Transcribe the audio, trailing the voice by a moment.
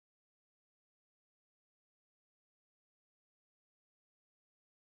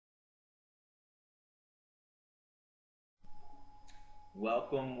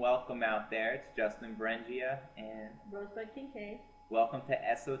Welcome, welcome out there. It's Justin Brengia, and Rosebud Kincaid. welcome to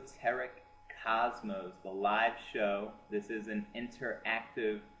Esoteric Cosmos, the live show. This is an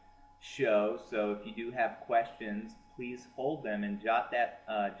interactive show, so if you do have questions, please hold them and jot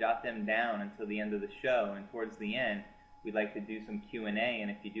them down until the end of the show. And towards the end, we'd like to do some Q&A.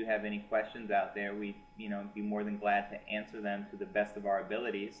 And if you do have any questions out there, we'd be more than glad to answer them to the best of our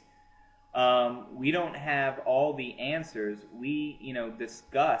abilities. We don't have all the answers. We,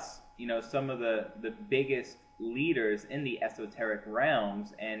 discuss, some of the biggest leaders in the esoteric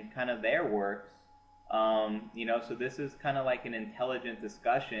realms and kind of their works. So this is kind of like an intelligent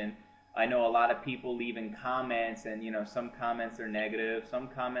discussion. I know a lot of people leaving comments, and, some comments are negative, some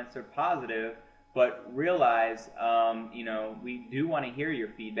comments are positive, but realize, we do want to hear your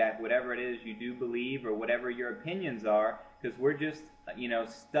feedback, whatever it is you do believe or whatever your opinions are, because we're just,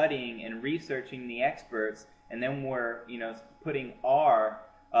 studying and researching the experts, and then we're, putting our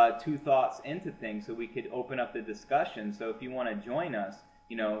two thoughts into things so we could open up the discussion. So if you want to join us,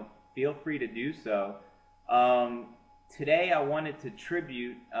 feel free to do so. Today I wanted to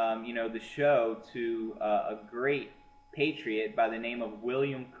tribute, the show to a great patriot by the name of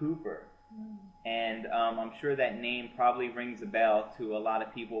William Cooper. And I'm sure that name probably rings a bell to a lot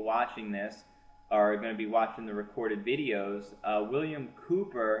of people watching this, are going to be watching the recorded videos. William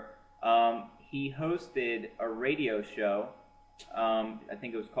Cooper, he hosted a radio show, I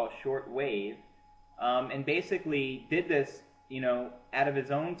think it was called Short Wave, and basically did this, out of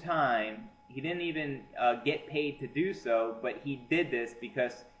his own time. He didn't even get paid to do so, but he did this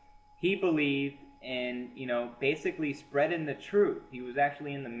because he believed in, basically spreading the truth. He was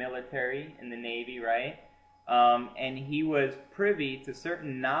actually in the military, in the Navy, right? And he was privy to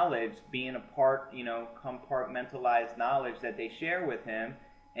certain knowledge, being a part, compartmentalized knowledge that they share with him.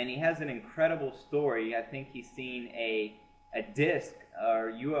 And he has an incredible story. I think he's seen a disc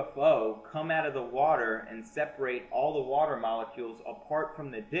or UFO come out of the water and separate all the water molecules apart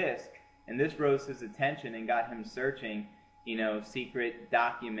from the disc. And this rose his attention and got him searching, secret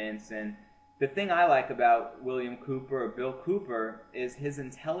documents. And the thing I like about William Cooper, or Bill Cooper, is his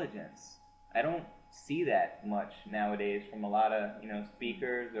intelligence. I don't see that much nowadays from a lot of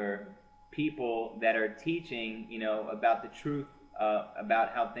speakers or people that are teaching about the truth,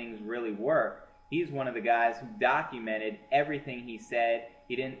 about how things really work. He's one of the guys who documented everything he said.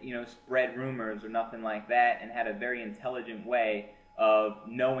 He didn't spread rumors or nothing like that, and had a very intelligent way of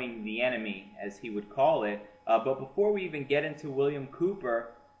knowing the enemy, as he would call it. But before we even get into William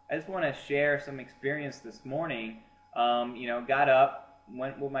Cooper, I just want to share some experience this morning. Got up,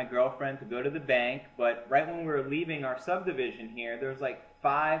 went with my girlfriend to go to the bank, but right when we were leaving our subdivision here, there was like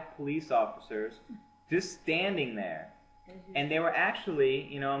 5 police officers just standing there. And they were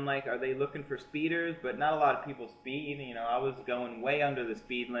actually, I'm like, are they looking for speeders? But not a lot of people speed. I was going way under the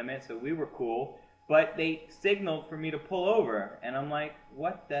speed limit, so we were cool. But they signaled for me to pull over, and I'm like,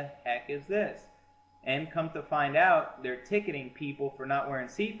 what the heck is this? And come to find out, they're ticketing people for not wearing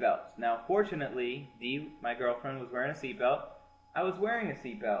seatbelts. Now, fortunately, Dee, my girlfriend, was wearing a seatbelt. I was wearing a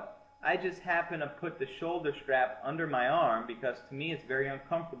seatbelt. I just happened to put the shoulder strap under my arm because to me it's very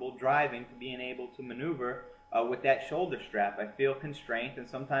uncomfortable driving, to being able to maneuver with that shoulder strap. I feel constrained, and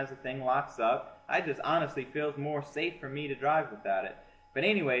sometimes the thing locks up. I just honestly feels more safe for me to drive without it. But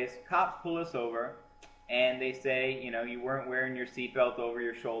anyways, cops pull us over, and they say, you weren't wearing your seatbelt over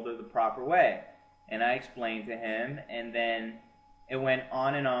your shoulder the proper way. And I explained to him, and then it went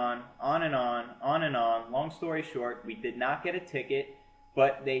on and on, on and on, on and on. Long story short, we did not get a ticket,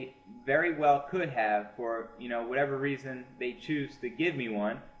 but they very well could have, for whatever reason they choose to give me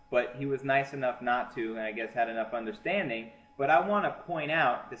one. But he was nice enough not to, and I guess had enough understanding. But I want to point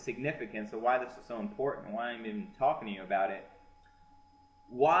out the significance of why this is so important, and why I'm even talking to you about it.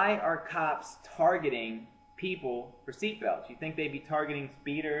 Why are cops targeting people for seatbelts? You think they'd be targeting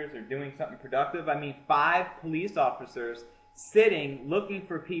speeders or doing something productive? I mean, 5 police officers sitting looking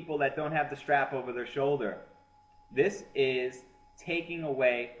for people that don't have the strap over their shoulder. This is taking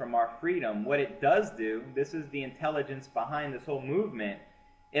away from our freedom. What it does do, this is the intelligence behind this whole movement,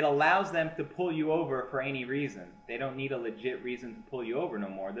 it allows them to pull you over for any reason. They don't need a legit reason to pull you over no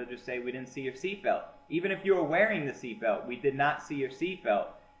more. They'll just say, we didn't see your seatbelt. Even if you were wearing the seatbelt, we did not see your seatbelt.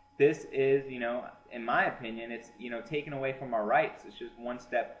 This is, in my opinion, it's, taken away from our rights. It's just one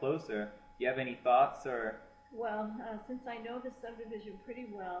step closer. Do you have any thoughts or... Well, since I know the subdivision pretty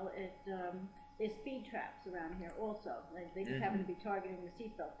well, there's speed traps around here also. They just happen to be targeting the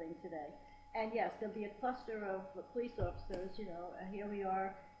seatbelt thing today. And yes, there'll be a cluster of police officers. Here we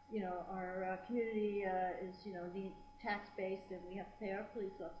are. Our community is, tax-based, and we have to pay our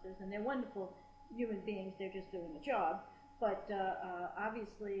police officers, and they're wonderful human beings. They're just doing the job. but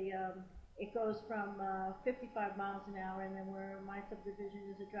obviously it goes from 55 miles an hour, and then where my subdivision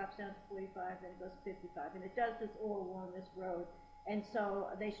is, it drops down to 45, then it goes to 55, and it does this all along this road. And so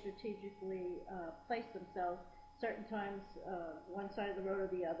they strategically place themselves certain times one side of the road or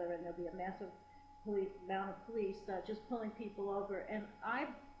the other, and there'll be a massive amount of police just pulling people over. And I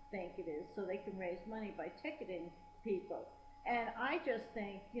think it is so they can raise money by ticketing people. And I just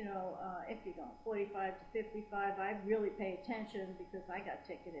think, you know, if you're going 45 to 55, I really pay attention because I got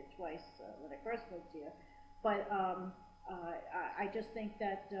ticketed twice when I first moved here. But I just think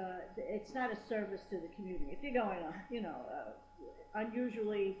that it's not a service to the community. If you're going, you know,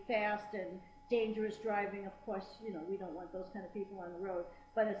 unusually fast and dangerous driving, of course, you know, we don't want those kind of people on the road.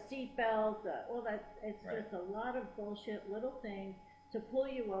 But a seatbelt, all that, it's Right. just a lot of bullshit, little things to pull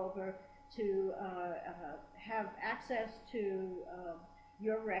you over, to have access to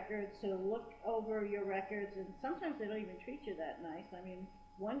your records, so look over your records, and sometimes they don't even treat you that nice. I mean,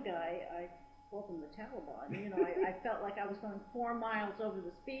 one guy, I called him the Taliban, you know, I felt like I was going 4 miles over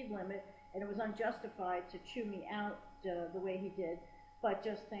the speed limit, and it was unjustified to chew me out the way he did. But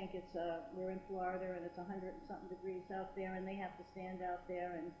just think, it's we're in Florida, and it's 100 and something degrees out there, and they have to stand out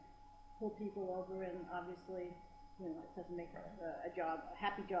there and pull people over, and obviously, you know, it doesn't make a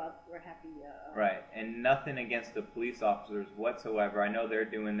happy job or a happy... Right, and nothing against the police officers whatsoever. I know they're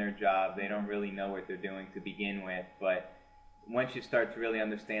doing their job. They don't really know what they're doing to begin with, but once you start to really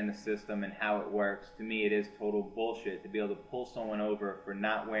understand the system and how it works, to me it is total bullshit to be able to pull someone over for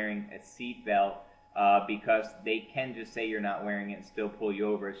not wearing a seatbelt because they can just say you're not wearing it and still pull you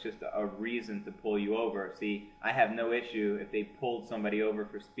over. It's just a reason to pull you over. See, I have no issue if they pulled somebody over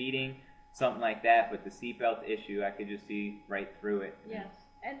for speeding, something like that, but the seatbelt issue, I could just see right through it. Yes,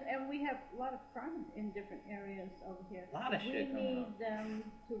 and we have a lot of crime in different areas over here. A lot of shit going on. We need them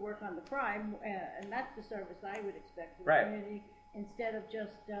to work on the crime, and that's the service I would expect from Right. the community, instead of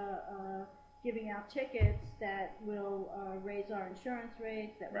just giving out tickets that will raise our insurance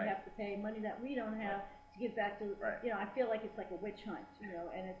rates, that we Right. have to pay money that we don't have to give back to, Right. you know, I feel like it's like a witch hunt, you know,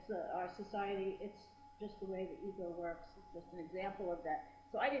 and it's our society, it's just the way the ego works. It's just an example of that.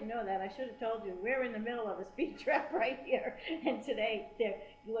 So I didn't know that. I should have told you. We're in the middle of a speed trap right here, and today they're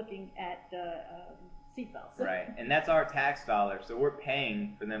looking at seatbelts. Right, and that's our tax dollars, so we're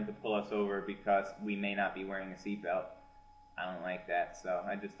paying for them to pull us over because we may not be wearing a seatbelt. I don't like that, so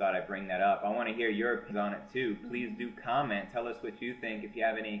I just thought I'd bring that up. I want to hear your opinions on it too. Please do comment. Tell us what you think if you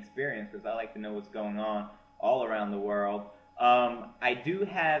have any experience, because I like to know what's going on all around the world. I do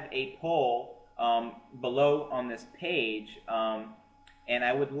have a poll below on this page, and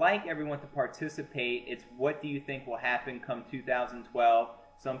I would like everyone to participate. It's what do you think will happen come 2012?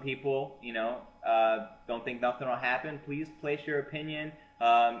 Some people, you know, don't think nothing will happen. Please place your opinion.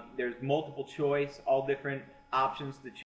 There's multiple choice, all different options to choose.